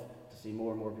love to see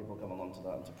more and more people come along to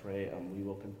that and to pray. And we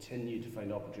will continue to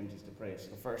find opportunities to pray.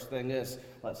 So the first thing is,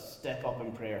 let's step up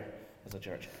in prayer as a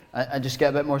church. And just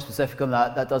get a bit more specific on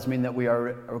that. That does mean that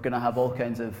we're going to have all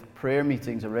kinds of prayer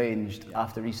meetings arranged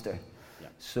after Easter.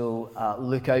 So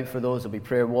look out for those. There'll be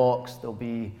prayer walks. There'll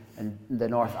be in the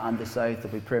north and the south.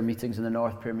 There'll be prayer meetings in the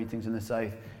north, prayer meetings in the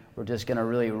south. We're just going to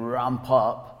really ramp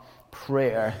up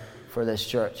prayer for this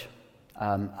church.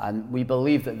 And we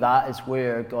believe that is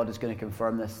where God is going to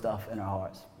confirm this stuff in our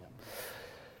hearts.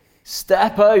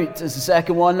 Step out is the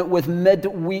second one, with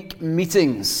midweek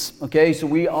meetings. Okay, so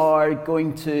we are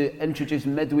going to introduce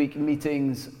midweek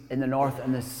meetings in the north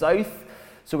and the south.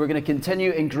 So we're going to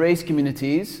continue in grace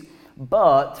communities,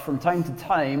 but from time to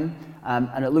time,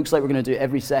 and it looks like we're going to do it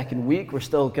every second week. We're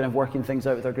still kind of working things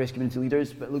out with our grace community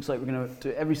leaders, but it looks like we're going to do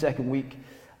it every second week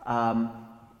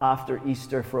after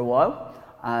Easter for a while.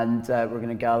 And we're going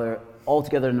to gather all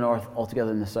together in the north, all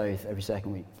together in the south every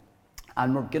second week.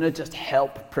 And we're going to just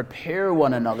help prepare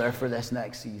one another for this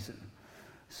next season.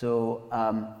 So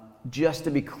just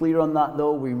to be clear on that,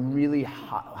 though, we really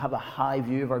have a high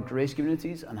view of our grace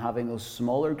communities and having those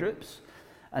smaller groups.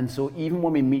 And so even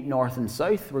when we meet north and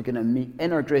south, we're going to meet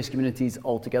in our grace communities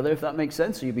all together, if that makes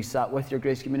sense. So you'll be sat with your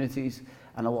grace communities,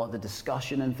 and a lot of the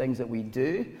discussion and things that we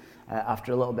do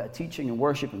after a little bit of teaching and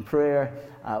worship and prayer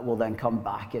will then come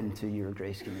back into your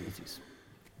grace communities.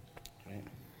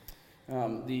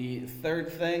 The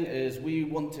third thing is we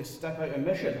want to step out in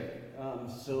mission.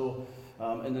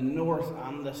 In the north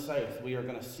and the south, we are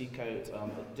going to seek out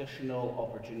additional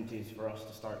opportunities for us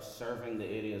to start serving the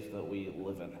areas that we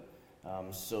live in.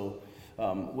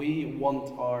 We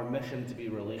want our mission to be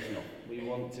relational. We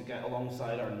want to get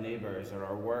alongside our neighbours or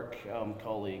our work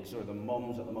colleagues or the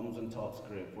mums at the Mums and Tots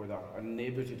group or our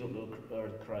neighbours who don't know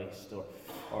Christ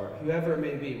or whoever it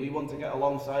may be. We want to get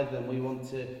alongside them. We want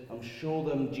to show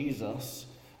them Jesus.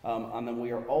 And then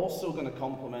we are also going to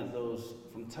complement those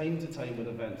from time to time with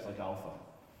events like Alpha.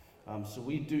 So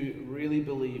we do really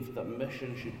believe that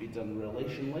mission should be done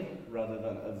relationally rather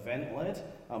than event-led,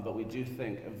 but we do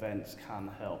think events can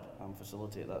help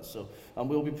facilitate that. So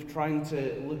we'll be trying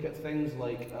to look at things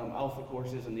like Alpha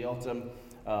courses in the autumn,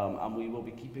 and we will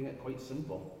be keeping it quite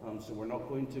simple. So we're not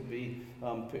going to be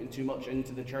putting too much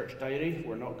into the church diary.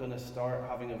 We're not going to start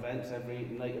having events every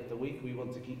night of the week. We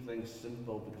want to keep things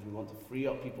simple because we want to free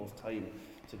up people's time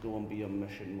to go and be on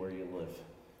mission where you live.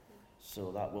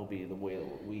 So that will be the way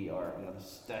that we are going to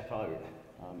step out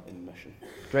in mission.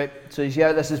 Great. So you see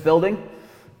how this is building?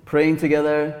 Praying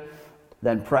together,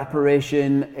 then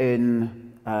preparation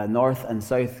in north and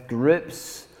south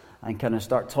groups, and kind of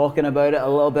start talking about it a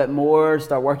little bit more,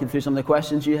 start working through some of the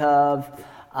questions you have,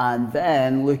 and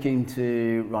then looking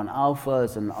to run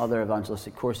alphas and other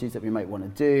evangelistic courses that we might want to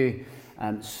do,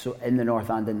 so in the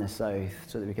north and in the south,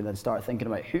 so that we can then start thinking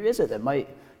about who is it that might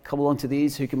come along to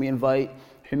these, who can we invite,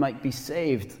 who might be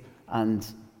saved, and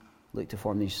look to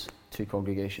form these two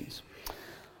congregations.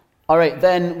 All right,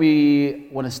 then we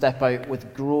want to step out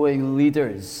with growing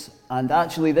leaders. And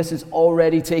actually, this is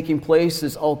already taking place.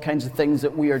 There's all kinds of things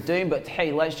that we are doing. But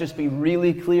hey, let's just be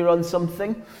really clear on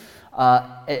something.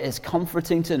 It is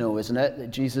comforting to know, isn't it,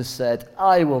 that Jesus said,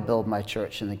 I will build my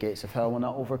church and the gates of hell will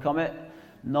not overcome it.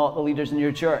 Not the leaders in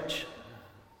your church.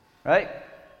 Right?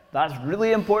 That's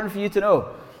really important for you to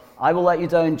know. I will let you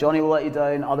down, Johnny will let you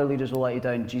down, other leaders will let you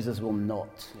down, Jesus will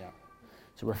not. Yeah.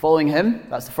 So we're following him,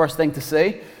 that's the first thing to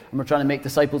say, and we're trying to make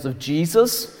disciples of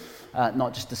Jesus,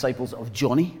 not just disciples of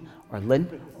Johnny or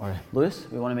Lynn or Lewis.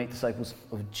 We want to make disciples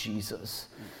of Jesus.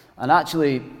 And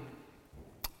actually,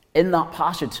 in that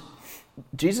passage,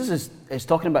 Jesus is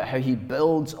talking about how he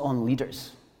builds on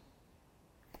leaders,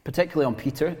 particularly on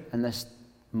Peter in this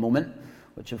moment,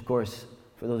 which of course,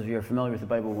 for those of you who are familiar with the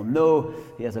Bible will know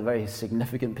he has a very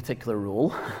significant particular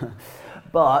role.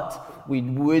 But we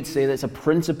would say there's a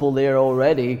principle there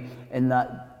already in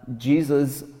that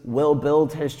Jesus will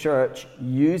build his church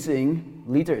using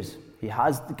leaders.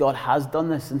 God has done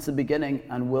this since the beginning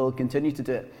and will continue to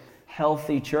do it.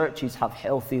 Healthy churches have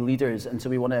healthy leaders, and so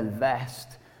we want to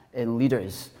invest in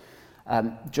leaders.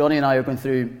 Johnny and I are going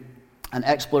through an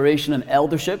exploration in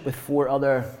eldership with 4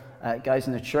 other guys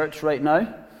in the church right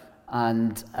now.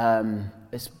 And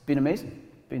it's been amazing.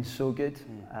 It's been so good.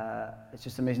 It's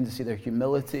just amazing to see their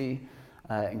humility.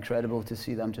 Incredible to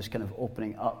see them just kind of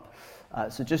opening up.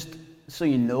 So just so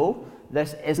you know,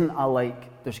 this isn't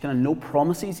there's kind of no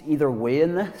promises either way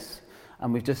in this.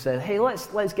 And we've just said, hey,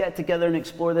 let's get together and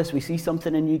explore this. We see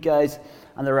something in you guys,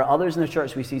 and there are others in the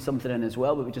church we see something in as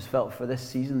well, but we just felt for this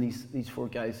season, these 4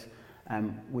 guys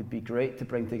would be great to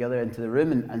bring together into the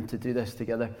room and to do this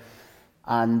together.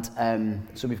 And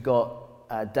so we've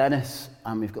got Dennis,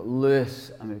 and we've got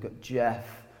Lewis, and we've got Jeff,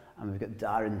 and we've got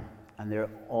Darren, and they're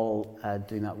all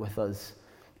doing that with us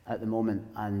at the moment.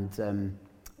 And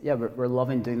we're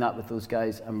loving doing that with those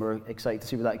guys, and we're excited to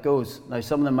see where that goes. Now,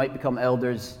 some of them might become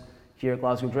elders here at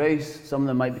Glasgow Grace. Some of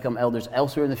them might become elders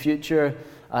elsewhere in the future.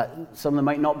 Some of them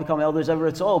might not become elders ever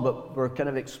at all, but we're kind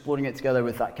of exploring it together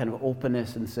with that kind of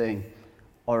openness and saying,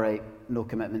 all right, no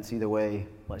commitments either way.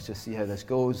 Let's just see how this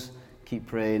goes. Keep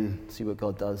praying, see what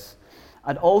God does.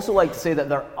 I'd also like to say that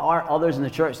there are others in the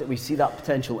church that we see that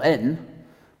potential in,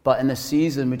 but in this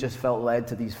season we just felt led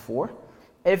to these 4.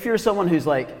 If you're someone who's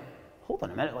like, hold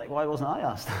on a minute, like, why wasn't I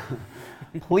asked?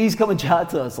 Please come and chat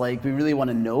to us. Like, we really want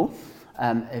to know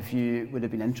if you would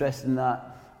have been interested in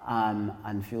that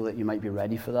and feel that you might be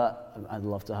ready for that. I'd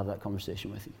love to have that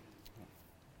conversation with you.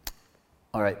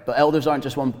 All right, but elders are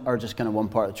just kind of one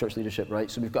part of church leadership, right?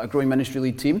 So we've got a growing ministry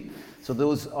lead team. So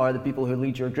those are the people who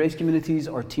lead your grace communities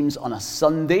or teams on a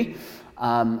Sunday.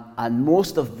 And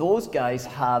most of those guys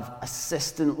have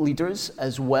assistant leaders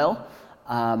as well,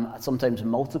 sometimes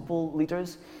multiple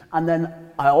leaders. And then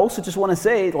I also just want to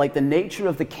say, like, the nature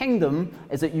of the kingdom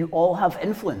is that you all have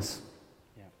influence.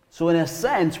 Yeah. So in a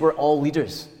sense, we're all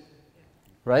leaders,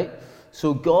 right?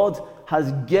 So God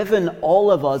has given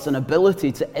all of us an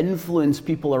ability to influence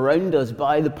people around us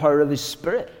by the power of His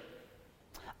Spirit.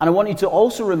 And I want you to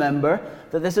also remember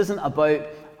that this isn't about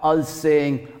us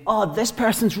saying, oh, this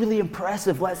person's really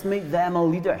impressive, let's make them a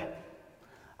leader.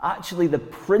 Actually, the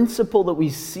principle that we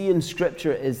see in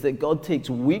Scripture is that God takes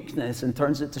weakness and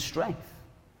turns it to strength.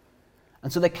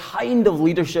 And so the kind of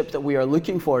leadership that we are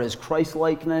looking for is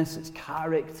Christ-likeness, it's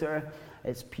character,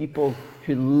 it's people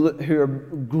who are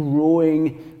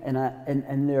growing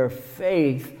in their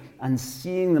faith and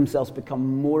seeing themselves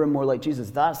become more and more like Jesus.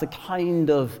 That's the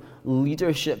kind of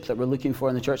leadership that we're looking for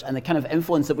in the church and the kind of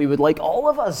influence that we would like all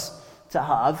of us to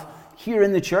have here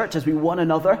in the church as we one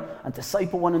another and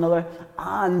disciple one another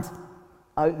and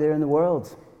out there in the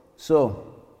world.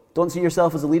 So, don't see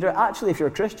yourself as a leader. Actually, if you're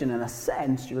a Christian, in a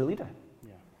sense, you're a leader.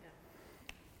 Yeah.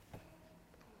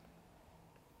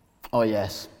 Oh,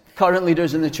 yes. Current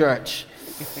leaders in the church.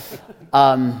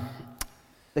 The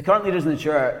current leaders in the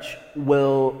church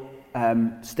will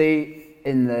stay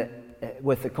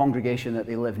with the congregation that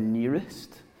they live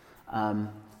nearest.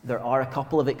 There are a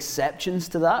couple of exceptions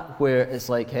to that where it's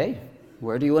like, hey,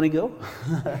 where do you want to go?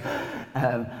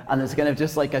 And it's kind of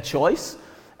just like a choice.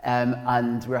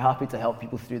 And we're happy to help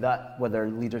people through that, whether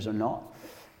leaders or not.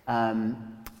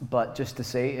 But just to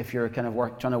say, if you're kind of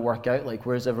trying to work out, like,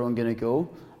 where's everyone going to go?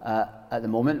 At the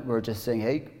moment, we're just saying,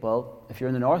 hey, well, if you're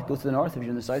in the north, go to the north. If you're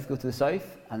in the south, go to the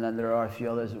south. And then there are a few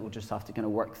others that we'll just have to kind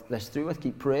of work this through with,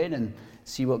 keep praying and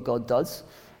see what God does,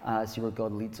 see where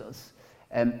God leads us.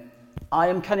 I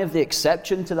am kind of the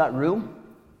exception to that rule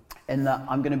in that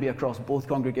I'm going to be across both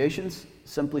congregations,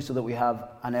 simply so that we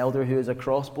have an elder who is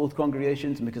across both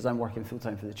congregations. And because I'm working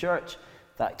full-time for the church,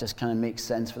 that just kind of makes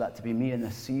sense for that to be me in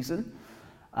this season.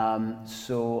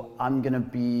 So I'm going to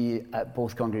be at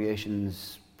both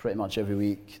congregations pretty much every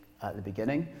week at the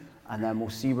beginning, and then we'll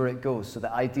see where it goes. So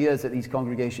the idea is that these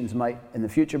congregations might in the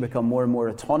future become more and more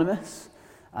autonomous,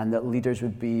 and that leaders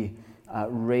would be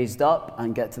raised up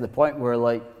and get to the point where,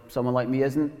 like, someone like me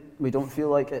we don't feel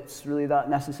like it's really that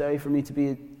necessary for me to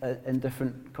be in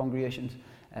different congregations.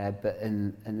 But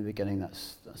in the beginning,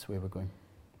 that's where we're going.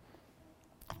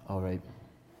 All right.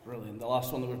 Brilliant. The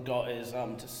last one that we've got is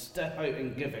to step out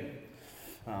in giving.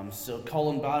 So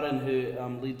Colin Barron, who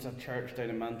leads a church down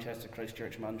in Manchester, Christ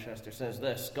Church Manchester, says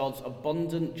this: God's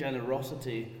abundant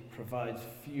generosity provides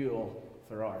fuel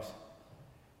for ours.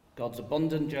 God's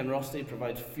abundant generosity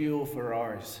provides fuel for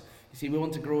ours. You see, we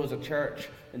want to grow as a church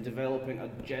in developing a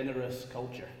generous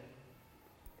culture.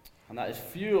 And that is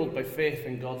fueled by faith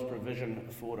in God's provision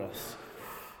for us.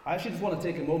 I actually just want to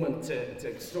take a moment to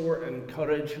exhort and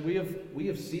encourage. We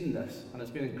have seen this, and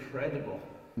it's been incredible.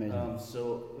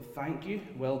 So thank you,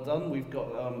 well done. We've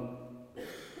got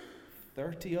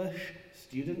 30-ish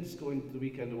students going the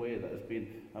weekend away that have been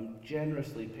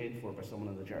generously paid for by someone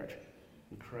in the church.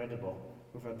 Incredible.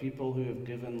 We've had people who have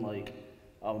given like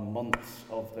a month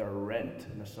of their rent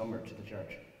in the summer to the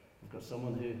church. We've got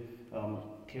someone who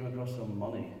came across some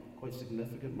money, quite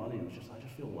significant money, and was just, I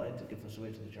just feel led to give this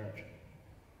away to the church.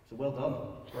 So well done.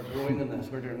 We're growing in this.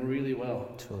 We're doing really well.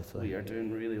 Totally. We are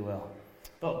doing really well.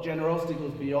 But generosity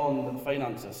goes beyond the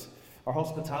finances. Our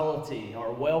hospitality,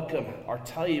 our welcome, our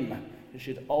time, it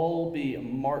should all be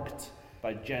marked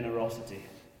by generosity.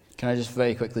 Can I just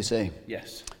very quickly say,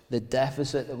 Yes. the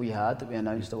deficit that we had, that we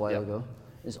announced a while Yep. ago,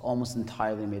 is almost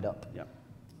entirely made up. Yeah.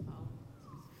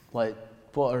 Like,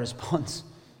 what a response.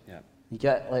 Yeah. You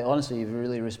get, like, honestly, you've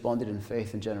really responded in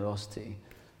faith and generosity.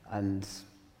 And,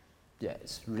 yeah,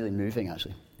 it's really moving,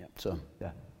 actually. Yeah. So,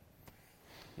 yeah.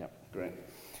 Yeah, great.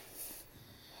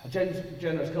 A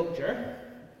generous culture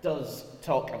does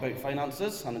talk about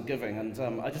finances and giving, and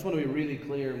I just want to be really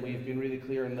clear, and we've been really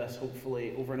clear in this,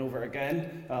 hopefully, over and over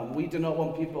again. We do not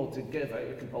want people to give out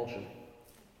of compulsion.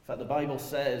 In fact, the Bible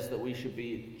says that we should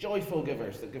be joyful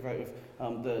givers, that give out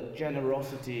of the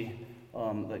generosity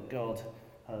that God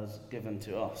has given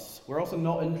to us. We're also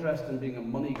not interested in being a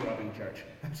money-grabbing church.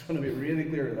 I just want to be really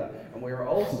clear with that. And we're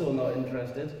also not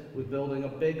interested with building a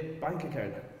big bank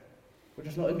account. We're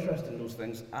just not interested in those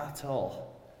things at all.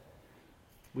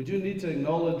 We do need to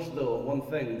acknowledge, though, one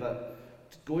thing, that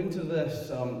going to this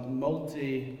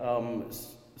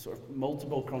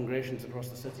multiple congregations across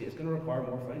the city is going to require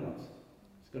more finance.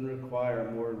 It's going to require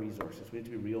more resources. We need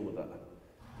to be real with that.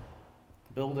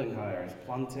 Building hires,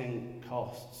 planting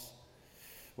costs.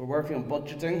 We're working on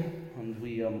budgeting, and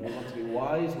we want to be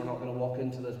wise. We're not going to walk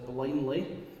into this blindly,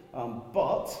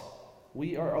 but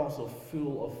we are also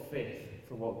full of faith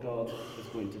for what God is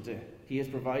going to do. He has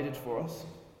provided for us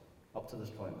up to this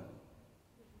point.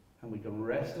 And we can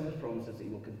rest on his promises that he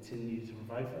will continue to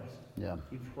provide for us. Yeah.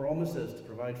 He promises to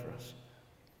provide for us.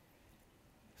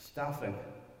 Staffing.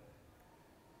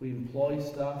 We employ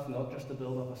staff not just to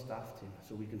build up a staff team,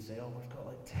 so we can say, oh, we've got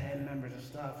like 10 members of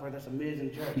staff for this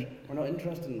amazing church. We're not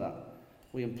interested in that.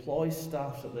 We employ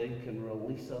staff so they can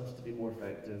release us to be more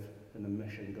effective in the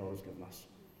mission God has given us.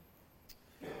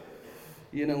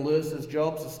 Ian and Lewis's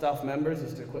jobs as staff members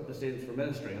is to equip the saints for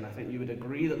ministry, and I think you would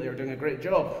agree that they are doing a great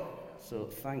job. So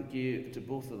thank you to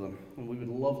both of them. And we would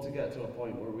love to get to a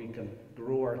point where we can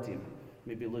grow our team,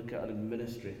 maybe look at an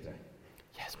administrator.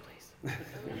 Yes, please.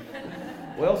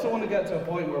 We also want to get to a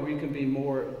point where we can be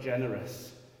more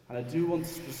generous. And I do want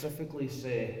to specifically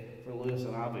say for Lewis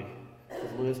and Abby,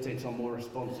 as Lewis takes on more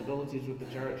responsibilities with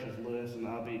the church, as Lewis and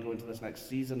Abby go into this next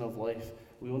season of life,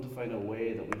 we want to find a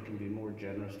way that we can be more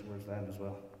generous towards them as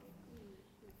well.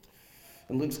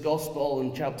 In Luke's Gospel,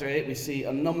 in chapter 8, we see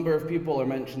a number of people are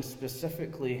mentioned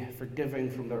specifically for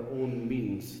giving from their own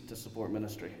means to support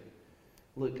ministry.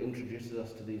 Luke introduces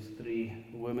us to these three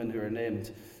women who are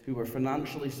named, who were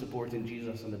financially supporting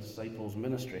Jesus and the disciples'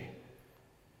 ministry.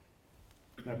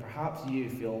 Now, perhaps you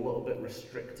feel a little bit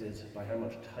restricted by how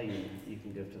much time you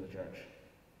can give to the church.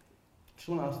 I just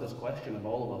want to ask this question of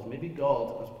all of us. Maybe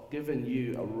God has given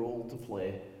you a role to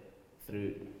play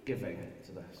through giving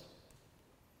to this,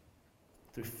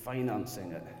 through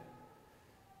financing it.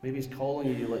 Maybe he's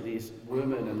calling you, like these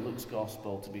women in Luke's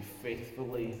Gospel, to be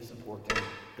faithfully supporting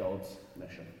God's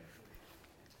mission.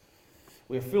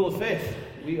 We are full of faith.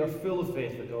 We are full of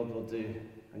faith that God will do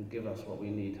and give us what we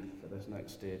need for this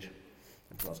next stage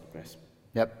in Glasgow Grace.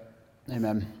 Yep.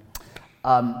 Amen.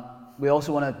 We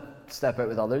also want to step out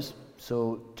with others.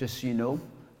 So just so you know,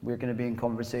 we're going to be in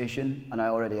conversation, and I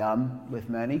already am with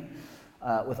many,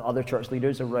 with other church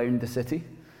leaders around the city,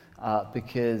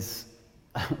 because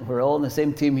we're all on the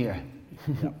same team here.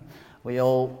 We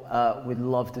all would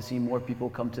love to see more people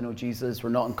come to know Jesus. We're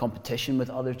not in competition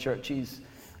with other churches.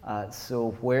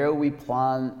 So where we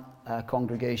plan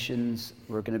congregations,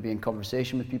 we're going to be in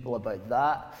conversation with people about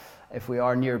that. If we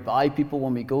are nearby people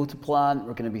when we go to plant,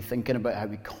 we're going to be thinking about how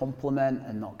we complement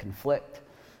and not conflict.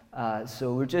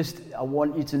 So I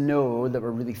want you to know that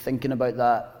we're really thinking about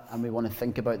that, and we want to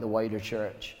think about the wider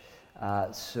church.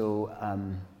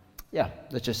 Yeah,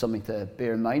 that's just something to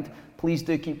bear in mind. Please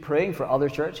do keep praying for other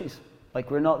churches.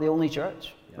 Like, we're not the only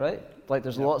church, right? Like,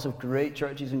 there's lots of great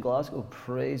churches in Glasgow.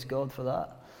 Praise God for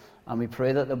that. And we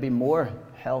pray that there'll be more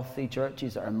healthy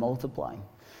churches that are multiplying.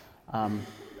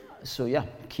 So yeah,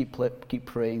 keep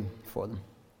praying for them.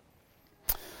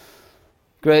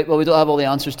 Great. Well, we don't have all the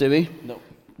answers, do we? No.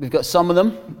 We've got some of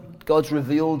them. God's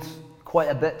revealed quite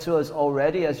a bit to us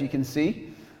already, as you can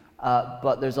see.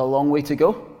 But there's a long way to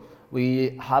go.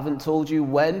 We haven't told you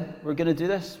when we're going to do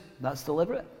this. That's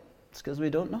deliberate. It's because we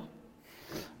don't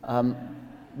know.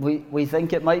 We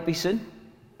think it might be soon,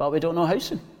 but we don't know how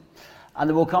soon. And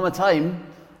there will come a time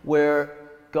where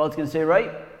God's going to say,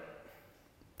 right,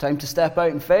 time to step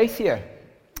out in faith here.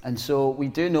 And so we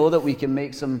do know that we can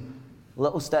make some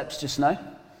little steps just now,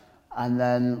 and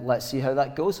then let's see how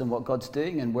that goes and what God's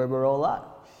doing and where we're all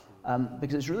at.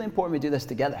 Because it's really important we do this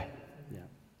together.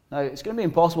 Now, it's going to be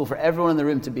impossible for everyone in the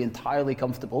room to be entirely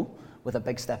comfortable with a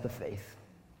big step of faith,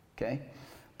 okay?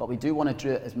 But we do want to do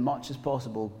it as much as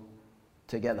possible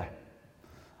together.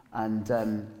 And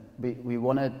we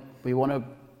want to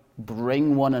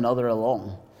bring one another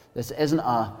along. This isn't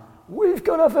a, we've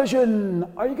got a vision,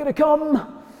 are you going to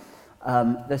come?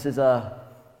 This is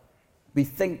we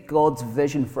think God's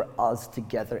vision for us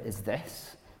together is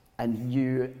this, and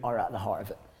you are at the heart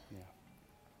of it. Yeah.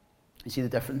 You see the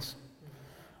difference?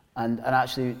 And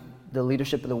actually, the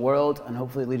leadership of the world, and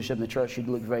hopefully the leadership in the church, should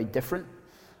look very different.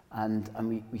 And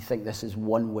we think this is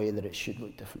one way that it should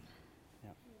look different.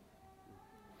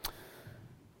 Yeah.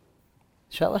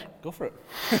 Shall I? Go for it.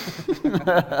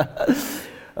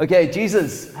 Okay,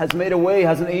 Jesus has made a way,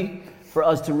 hasn't he, for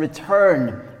us to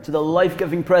return to the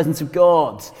life-giving presence of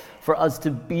God, for us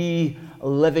to be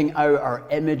living out our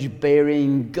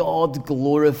image-bearing,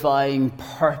 God-glorifying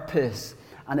purpose.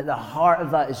 And at the heart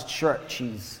of that is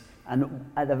churches. And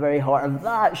at the very heart of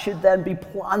that should then be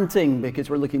planting, because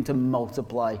we're looking to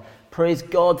multiply. Praise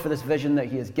God for this vision that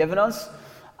he has given us.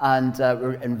 And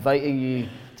we're inviting you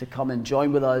to come and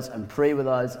join with us and pray with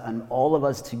us and all of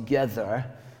us together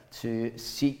to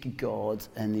seek God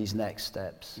in these next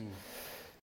steps.